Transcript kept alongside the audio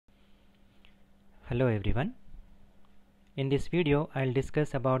Hello everyone. In this video I'll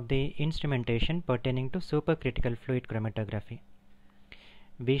discuss about the instrumentation pertaining to supercritical fluid chromatography.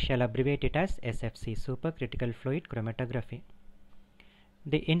 We shall abbreviate it as SFC, supercritical fluid chromatography.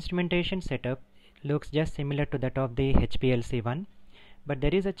 The instrumentation setup looks just similar to that of the HPLC one, but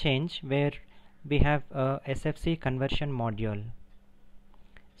there is a change where we have a SFC conversion module.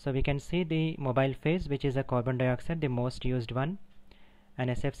 So we can see the mobile phase, which is a carbon dioxide, the most used one, an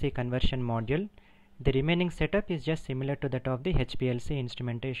SFC conversion module. The remaining setup is just similar to that of the HPLC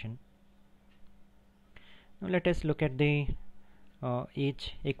instrumentation. Now let us look at the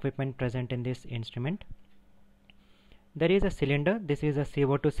each equipment present in this instrument. There is a cylinder. This is a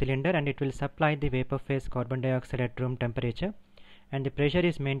CO2 cylinder, and it will supply the vapor phase carbon dioxide at room temperature, and the pressure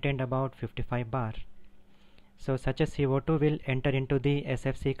is maintained about 55 bar. So such a CO2 will enter into the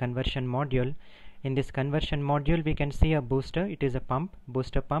SFC conversion module. In this conversion module we can see a booster. It is a pump,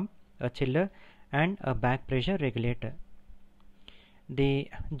 booster pump, a chiller, and a back pressure regulator. The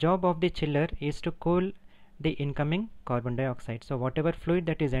job of the chiller is to cool the incoming carbon dioxide. So whatever fluid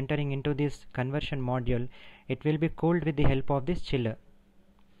that is entering into this conversion module, it will be cooled with the help of this chiller.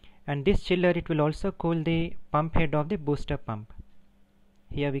 And this chiller, it will also cool the pump head of the booster pump.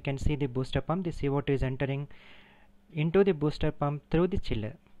 Here we can see the booster pump. The CO2 is entering into the booster pump through the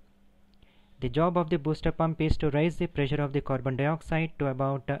chiller. The job of the booster pump is to raise the pressure of the carbon dioxide to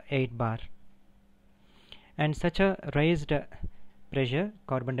about 8 bar. And such a raised pressure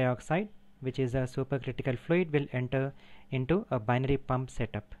carbon dioxide, which is a supercritical fluid, will enter into a binary pump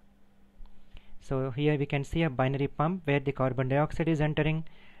setup. So here we can see a binary pump where the carbon dioxide is entering.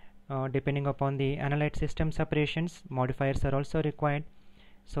 Depending upon the analyte system separations, modifiers are also required.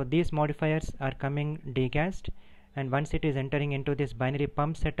 So these modifiers are coming degassed, and once it is entering into this binary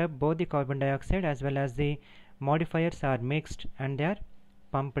pump setup, both the carbon dioxide as well as the modifiers are mixed and they are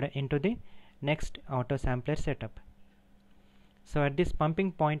pumped into the next autosampler setup. So at this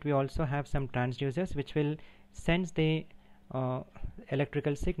pumping point we also have some transducers which will sense the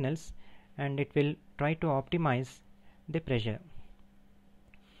electrical signals, and it will try to optimize the pressure.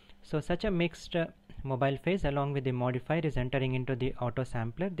 So such a mixed mobile phase along with the modifier is entering into the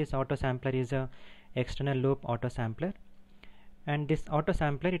autosampler. This autosampler is a external loop autosampler, and this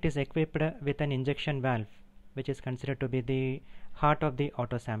autosampler, it is equipped with an injection valve which is considered to be the heart of the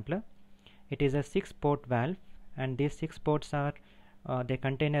autosampler. It is a 6-port valve, and these 6 ports are they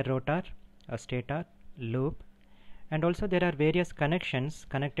contain a rotor, a stator, loop, and also there are various connections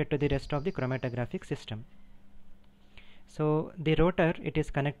connected to the rest of the chromatographic system. So the rotor, it is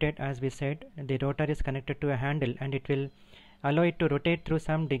connected, as we said, the rotor is connected to a handle, and it will allow it to rotate through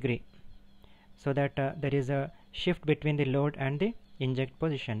some degree, so that there is a shift between the load and the inject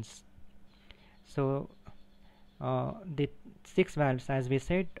positions. So the 6 valves, as we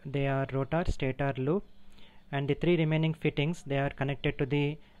said, they are rotor, stator, loop, and the 3 remaining fittings, they are connected to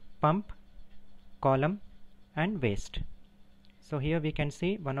the pump, column, and waste. So here we can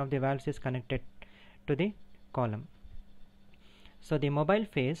see one of the valves is connected to the column. So the mobile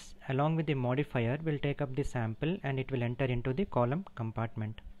phase along with the modifier will take up the sample, and it will enter into the column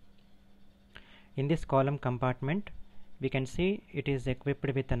compartment. In this column compartment we can see it is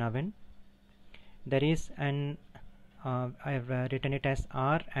equipped with an oven. There is an I have written it as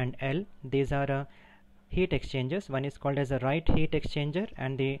R and L. These are heat exchangers. One is called as a right heat exchanger,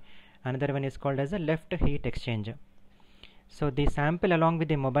 and the another one is called as a left heat exchanger. So the sample along with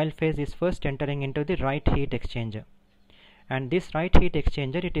the mobile phase is first entering into the right heat exchanger, and this right heat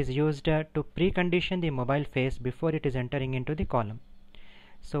exchanger, it is used to precondition the mobile phase before it is entering into the column.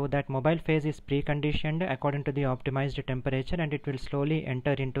 So that mobile phase is preconditioned according to the optimized temperature, and it will slowly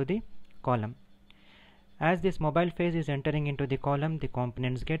enter into the column. As this mobile phase is entering into the column, the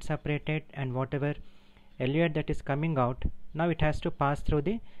components get separated, and whatever eluate that is coming out, now it has to pass through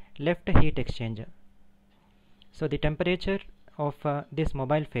the left heat exchanger. So the temperature of this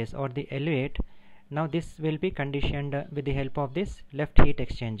mobile phase or the eluate, now this will be conditioned with the help of this left heat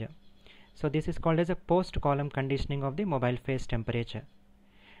exchanger. So this is called as a post column conditioning of the mobile phase temperature.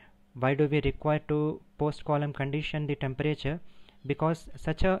 Why do we require to post column condition the temperature? Because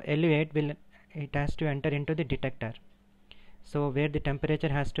such a eluate will, it has to enter into the detector, so where the temperature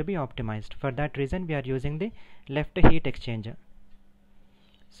has to be optimized. For that reason we are using the left heat exchanger.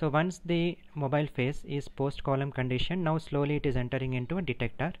 So once the mobile phase is post column condition, now slowly it is entering into a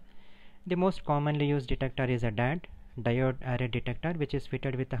detector. The most commonly used detector is a DAD, diode array detector, which is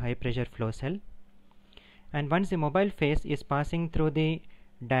fitted with a high pressure flow cell. And once the mobile phase is passing through the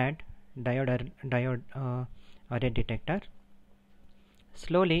DAD, diode array detector,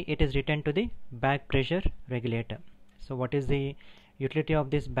 slowly it is returned to the back pressure regulator. So what is the utility of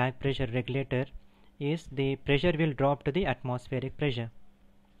this back pressure regulator? is the pressure will drop to the atmospheric pressure.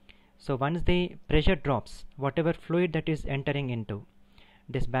 So once the pressure drops, whatever fluid that is entering into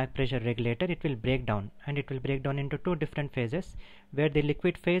this back pressure regulator, it will break down, and it will break down into two different phases, where the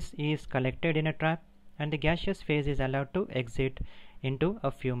liquid phase is collected in a trap and the gaseous phase is allowed to exit into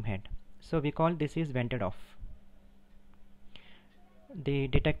a fume head. So we call this is vented off. The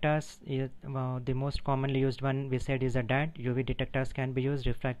detectors is the most commonly used one we said is a DAD. UV detectors can be used,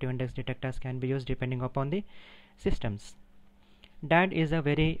 refractive index detectors can be used depending upon the systems. DAD is a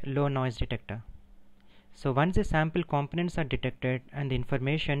very low noise detector. So once the sample components are detected, and the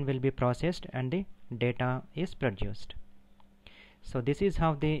information will be processed and the data is produced. So this is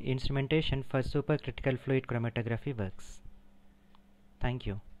how the instrumentation for supercritical fluid chromatography works. Thank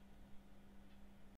you.